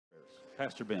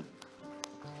Pastor Ben.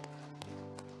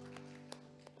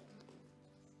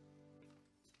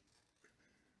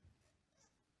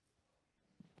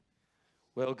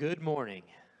 Well, good morning.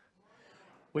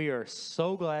 We are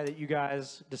so glad that you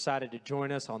guys decided to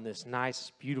join us on this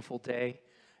nice, beautiful day.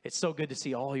 It's so good to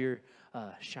see all your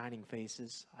shining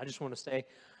faces. I just want to say,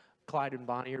 Clyde and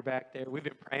Bonnie are back there. We've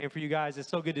been praying for you guys. It's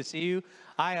so good to see you.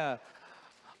 I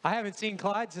haven't seen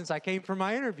Clyde since I came for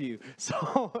my interview,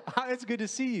 so it's good to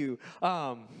see you.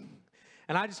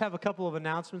 And I just have a couple of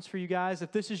announcements for you guys.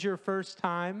 If this is your first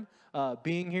time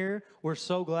being here, we're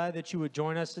so glad that you would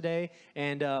join us today.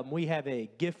 And we have a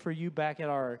gift for you back at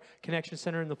our Connection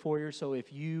Center in the foyer. So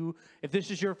if this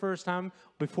is your first time,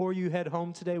 before you head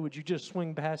home today, would you just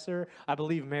swing past there? I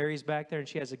believe Mary's back there and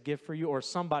she has a gift for you, or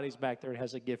somebody's back there and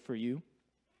has a gift for you.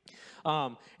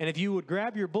 And if you would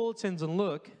grab your bulletins and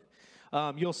look,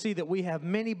 you'll see that we have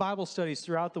many Bible studies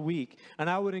throughout the week, and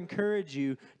I would encourage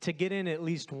you to get in at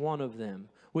least one of them.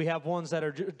 We have ones that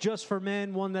are just for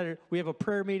men. We have a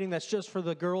prayer meeting that's just for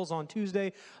the girls on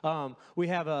Tuesday. We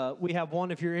have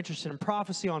one if you're interested in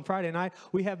prophecy on Friday night.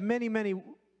 We have many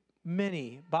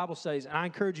Bible studies, and I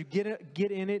encourage you, get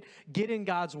in it, get in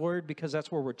God's Word, because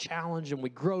that's where we're challenged and we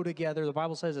grow together. The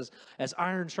Bible says, as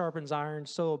iron sharpens iron,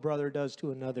 so a brother does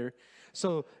to another.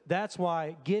 So that's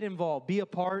why, get involved. Be a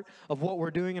part of what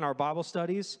we're doing in our Bible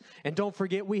studies. And don't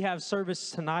forget, we have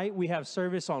service tonight. We have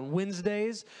service on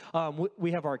Wednesdays.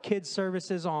 We have our kids'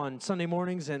 services on Sunday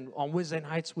mornings, and on Wednesday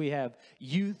nights we have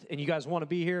youth. And you guys want to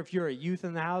be here, if you're a youth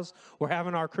in the house, we're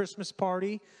having our Christmas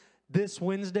party this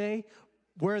Wednesday.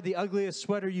 Wear the ugliest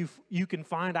sweater you can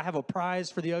find. I have a prize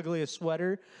for the ugliest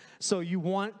sweater. So you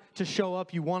want to show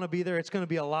up. You want to be there. It's going to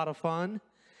be a lot of fun.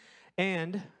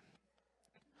 And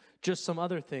just some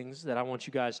other things that I want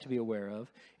you guys to be aware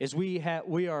of is we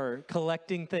are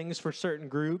collecting things for certain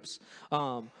groups.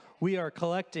 We are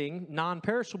collecting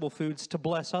non-perishable foods to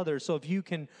bless others. So if you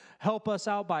can help us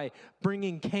out by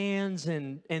bringing cans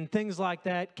and things like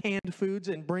that, canned foods,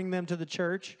 and bring them to the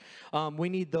church, we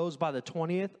need those by the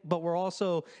 20th. But we're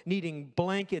also needing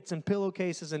blankets and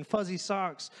pillowcases and fuzzy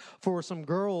socks for some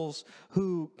girls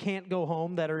who can't go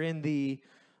home that are in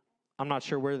I'm not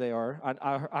sure where they are.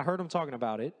 I heard them talking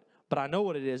about it, but I know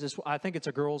what it is. I think it's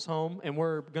a girls' home, and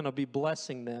we're going to be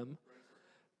blessing them.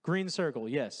 Green Circle,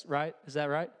 yes, right? Is that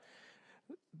right?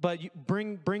 But you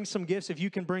bring some gifts. If you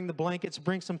can bring the blankets,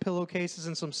 bring some pillowcases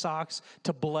and some socks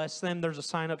to bless them. There's a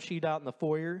sign-up sheet out in the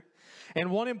foyer. And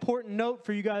one important note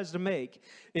for you guys to make.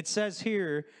 It says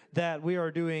here that we are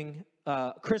doing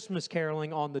Christmas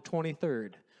caroling on the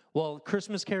 23rd. Well,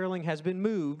 Christmas caroling has been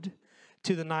moved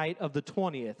to the night of the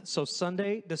 20th. So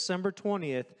Sunday, December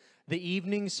 20th, the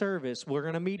evening service, we're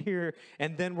going to meet here,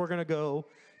 and then we're going to go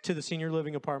to the senior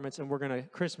living apartments, and we're going to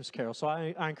Christmas carol. So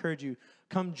I encourage you,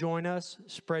 come join us,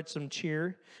 spread some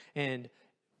cheer, and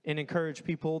encourage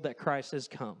people that Christ has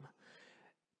come.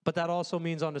 But that also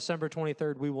means on December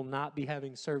 23rd, we will not be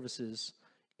having services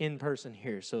in person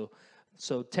here. So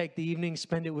take the evening,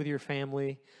 spend it with your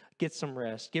family, get some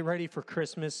rest. Get ready for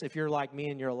Christmas. If you're like me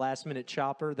and you're a last-minute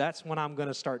shopper, that's when I'm going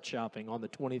to start shopping, on the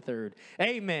 23rd.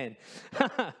 Amen.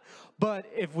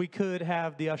 But if we could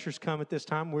have the ushers come at this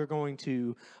time, we're going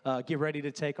to get ready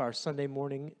to take our Sunday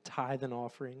morning tithe and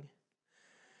offering.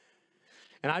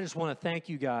 And I just want to thank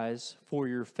you guys for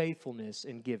your faithfulness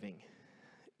in giving.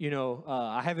 You know,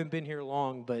 I haven't been here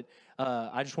long, but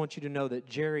I just want you to know that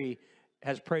Jerry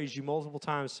has praised you multiple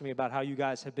times to me about how you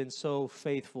guys have been so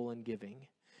faithful in giving.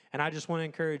 And I just want to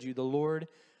encourage you, the Lord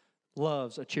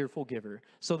loves a cheerful giver.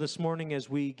 So this morning, as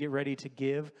we get ready to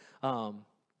give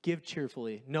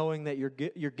cheerfully, knowing that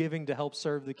you're giving to help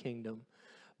serve the kingdom.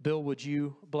 Bill, would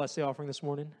you bless the offering this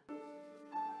morning?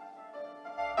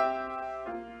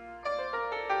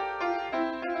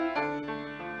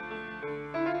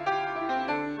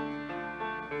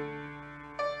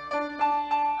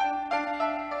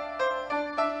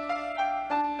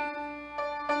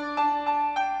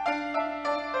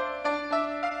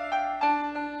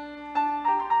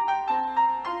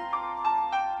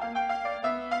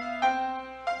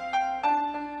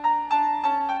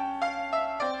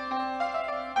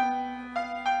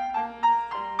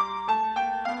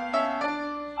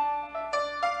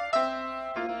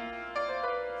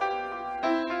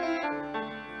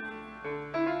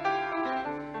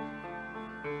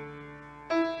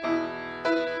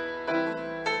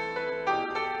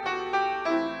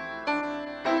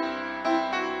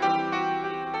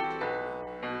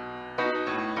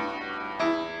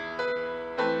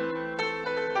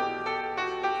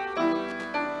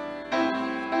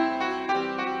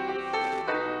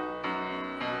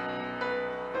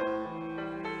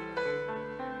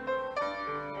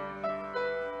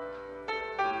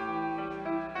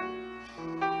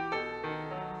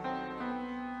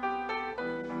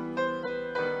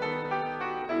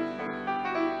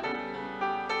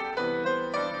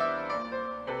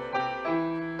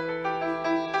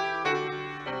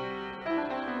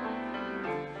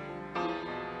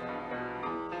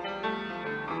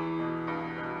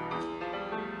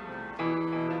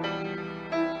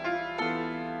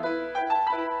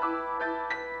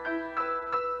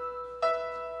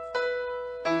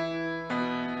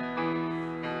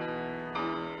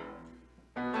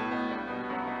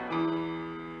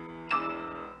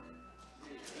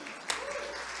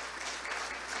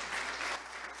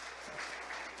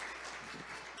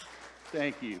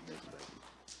 Thank you, Miss Becky.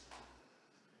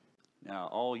 Now,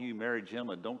 all you married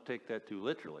gentlemen, don't take that too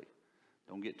literally.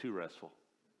 Don't get too restful.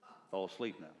 Fall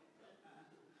asleep now.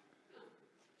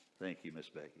 Thank you, Miss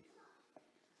Becky.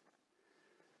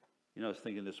 You know, I was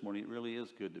thinking this morning, it really is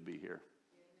good to be here.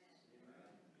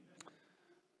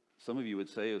 Some of you would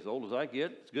say, as old as I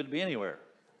get, it's good to be anywhere.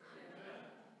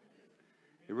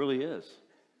 It really is.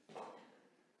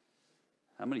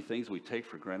 How many things we take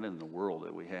for granted in the world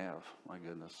that we have? My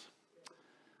goodness.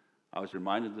 I was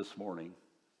reminded this morning,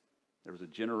 there was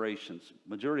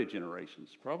majority of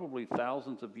generations, probably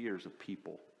thousands of years of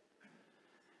people.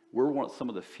 We're some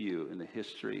of the few in the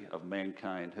history of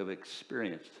mankind who have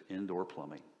experienced indoor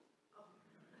plumbing.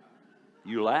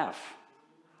 You laugh.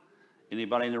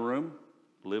 Anybody in the room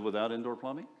live without indoor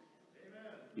plumbing?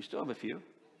 Amen. You still have a few.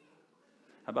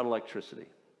 How about electricity?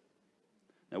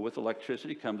 Now, with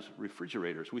electricity comes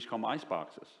refrigerators. We used to call them ice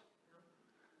boxes.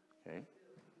 Okay?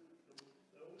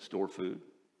 Store food,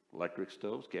 electric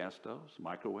stoves, gas stoves,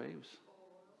 microwaves.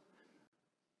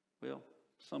 Well,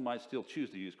 some might still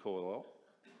choose to use coal oil.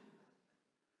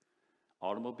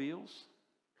 Automobiles.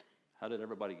 How did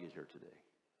everybody get here today?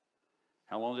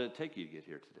 How long did it take you to get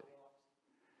here today?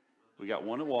 We got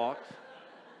one that walked.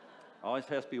 Always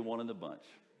has to be one in the bunch.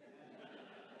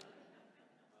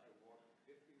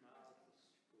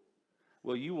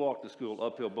 Well, you walked to school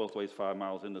uphill both ways, 5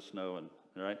 miles in the snow, and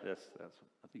right? That's.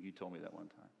 I think you told me that one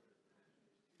time.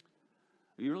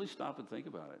 You really stop and think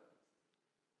about it.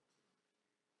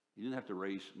 You didn't have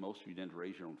to most of you didn't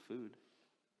raise your own food,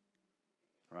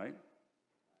 right?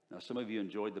 Now, some of you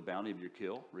enjoyed the bounty of your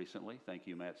kill recently. Thank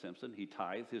you, Matt Simpson. He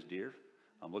tithed his deer.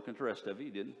 I'm looking at the rest of you.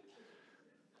 He didn't.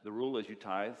 The rule is you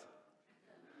tithe,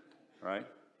 right?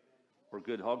 We're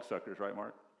good hog suckers, right,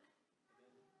 Mark?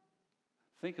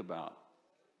 Think about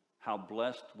how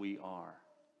blessed we are.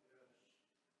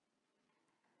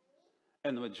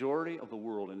 And the majority of the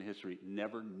world in history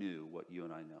never knew what you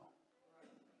and I know.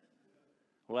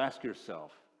 Well, ask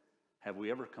yourself, have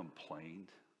we ever complained?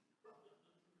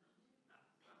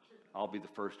 I'll be the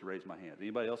first to raise my hand.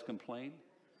 Anybody else complain?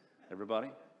 Everybody?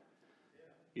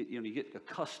 You get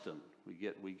accustomed.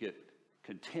 We get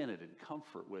contented and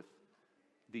comfort with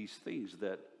these things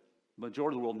that the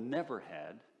majority of the world never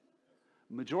had.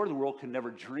 The majority of the world can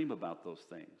never dream about those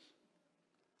things.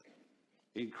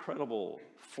 Incredible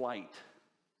flight.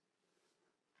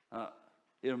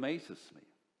 It amazes me.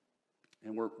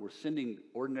 And we're sending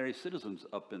ordinary citizens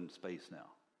up in space now.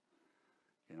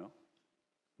 You know?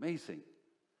 Amazing.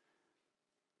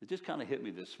 It just kind of hit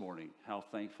me this morning. How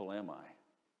thankful am I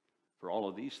for all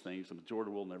of these things the majority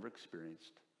of the world never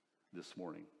experienced this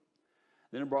morning.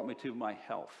 Then it brought me to my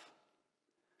health.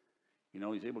 You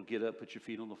know, he's able to get up, put your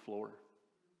feet on the floor,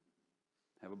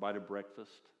 have a bite of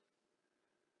breakfast,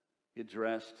 get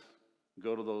dressed,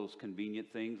 go to those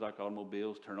convenient things like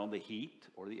automobiles, turn on the heat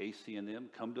or the AC in them,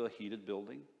 come to a heated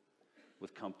building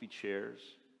with comfy chairs,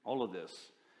 all of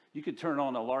this. You could turn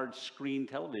on a large screen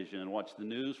television and watch the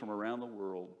news from around the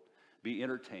world, be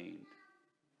entertained.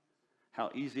 How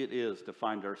easy it is to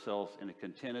find ourselves in a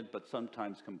contented but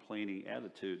sometimes complaining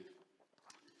attitude.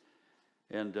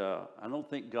 And I don't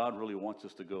think God really wants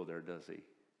us to go there, does he?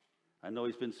 I know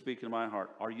he's been speaking to my heart.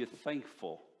 Are you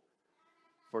thankful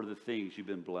for the things you've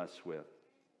been blessed with?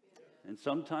 And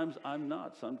sometimes I'm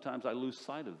not. Sometimes I lose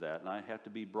sight of that, and I have to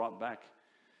be brought back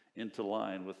into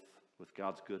line with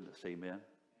God's goodness. Amen?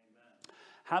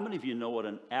 How many of you know what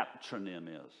an aptronym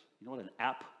is? You know what an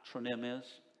aptronym is?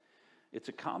 It's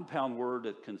a compound word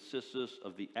that consists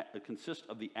of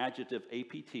the adjective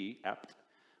apt,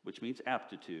 which means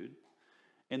aptitude,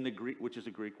 and the Greek, which is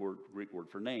a Greek word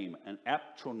for name. An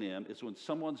aptronym is when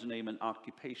someone's name and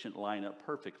occupation line up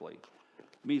perfectly.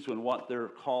 It means when what they're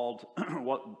called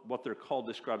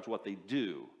describes what they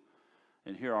do.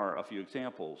 And here are a few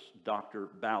examples. Dr.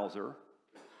 Bowser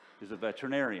is a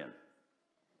veterinarian.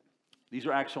 These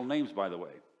are actual names, by the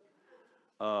way.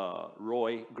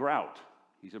 Roy Grout,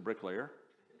 he's a bricklayer.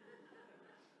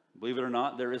 Believe it or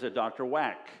not, there is a Dr.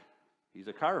 Whack. He's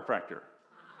a chiropractor.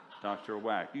 Dr.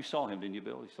 Whack. You saw him, didn't you,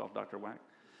 Bill? You saw Dr. Whack?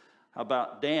 How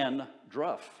about Dan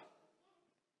Druff?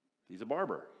 He's a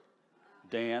barber.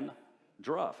 Dan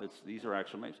Druff. These are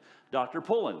actual names. Dr.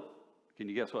 Pullen. Can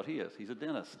you guess what he is? He's a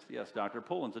dentist. Yes, Dr.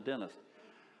 Pullen's a dentist.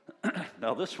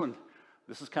 Now this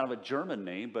is kind of a German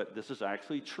name, but this is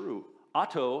actually true.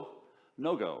 Otto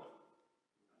Nogo.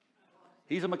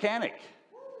 He's a mechanic.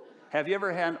 Have you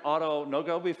ever had Otto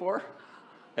Nogo before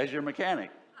as your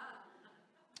mechanic?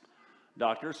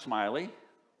 Dr. Smiley,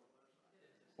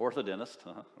 orthodontist.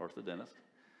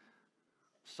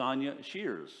 Sonia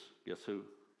Shears, guess who?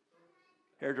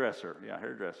 Hairdresser, yeah,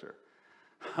 hairdresser.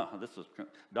 This is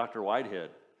Dr. Whitehead.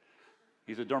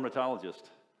 He's a dermatologist.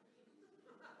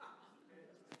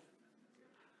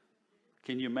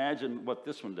 Can you imagine what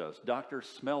this one does? Dr.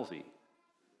 Smelsy,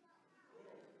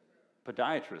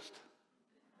 podiatrist.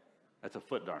 That's a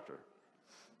foot doctor.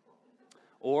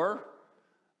 Or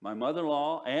my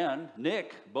mother-in-law and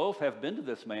Nick both have been to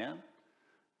this man.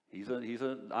 He's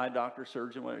an eye doctor,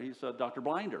 surgeon. He's a Dr.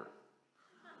 Blinder.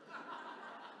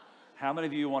 How many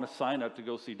of you want to sign up to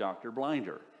go see Dr.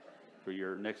 Blinder for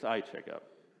your next eye checkup?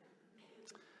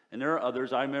 And there are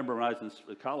others. I remember when I was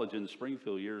in college in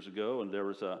Springfield years ago, and there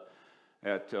was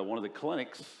at one of the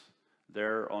clinics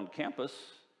there on campus,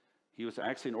 he was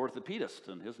actually an orthopedist,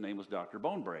 and his name was Dr.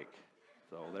 Bonebreak.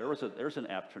 So there's an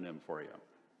aptronym for you.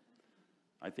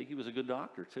 I think he was a good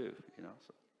doctor too, you know.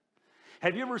 So.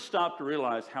 Have you ever stopped to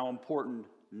realize how important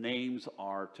names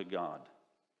are to God?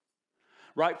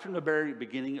 Right from the very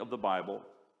beginning of the Bible,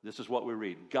 this is what we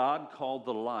read. God called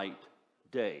the light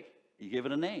day. He gave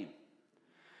it a name.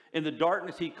 In the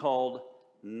darkness, he called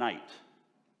night.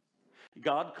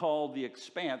 God called the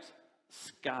expanse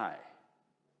sky,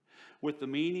 with the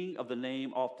meaning of the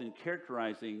name often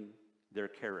characterizing their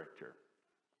character.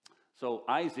 So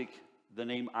Isaac, the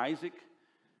name Isaac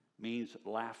means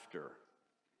laughter.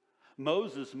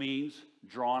 Moses means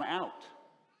drawn out.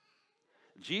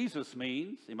 Jesus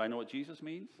means, anybody know what Jesus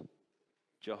means?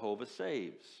 Jehovah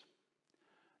saves.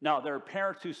 Now, there are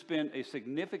parents who spend a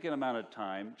significant amount of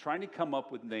time trying to come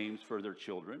up with names for their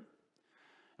children.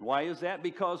 And why is that?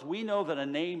 Because we know that a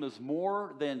name is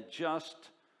more than just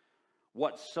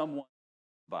what someone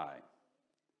by.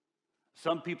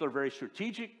 Some people are very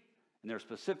strategic and they're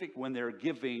specific when they're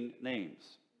giving names.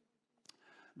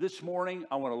 This morning,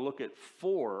 I want to look at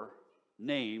 4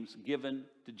 names given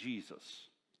to Jesus.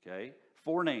 Okay?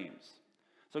 4 names.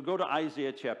 So go to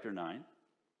Isaiah chapter 9.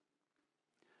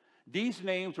 These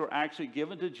names were actually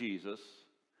given to Jesus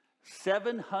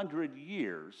 700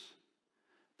 years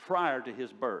prior to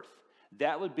his birth.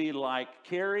 That would be like,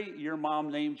 Carrie, your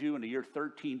mom named you in the year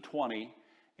 1320,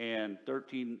 and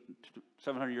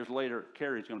 700 years later,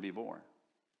 Carrie's going to be born.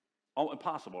 Oh,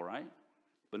 impossible, right?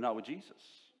 But not with Jesus.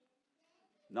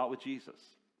 Not with Jesus.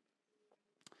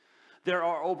 There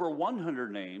are over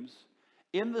 100 names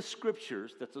in the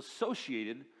scriptures that's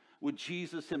associated with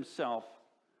Jesus himself,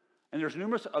 and there's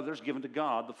numerous others given to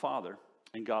God the Father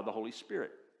and God the Holy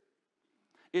Spirit.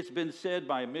 It's been said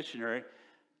by a missionary,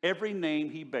 every name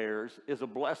he bears is a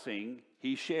blessing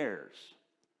he shares.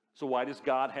 So why does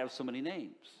God have so many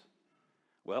names?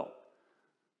 Well,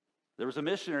 there was a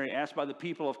missionary asked by the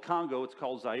people of Congo, it's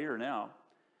called Zaire now,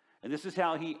 and this is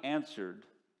how he answered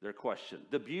their question.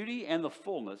 The beauty and the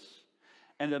fullness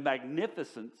and the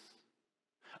magnificence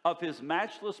of his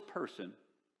matchless person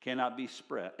cannot be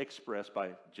expressed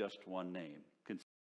by just one name.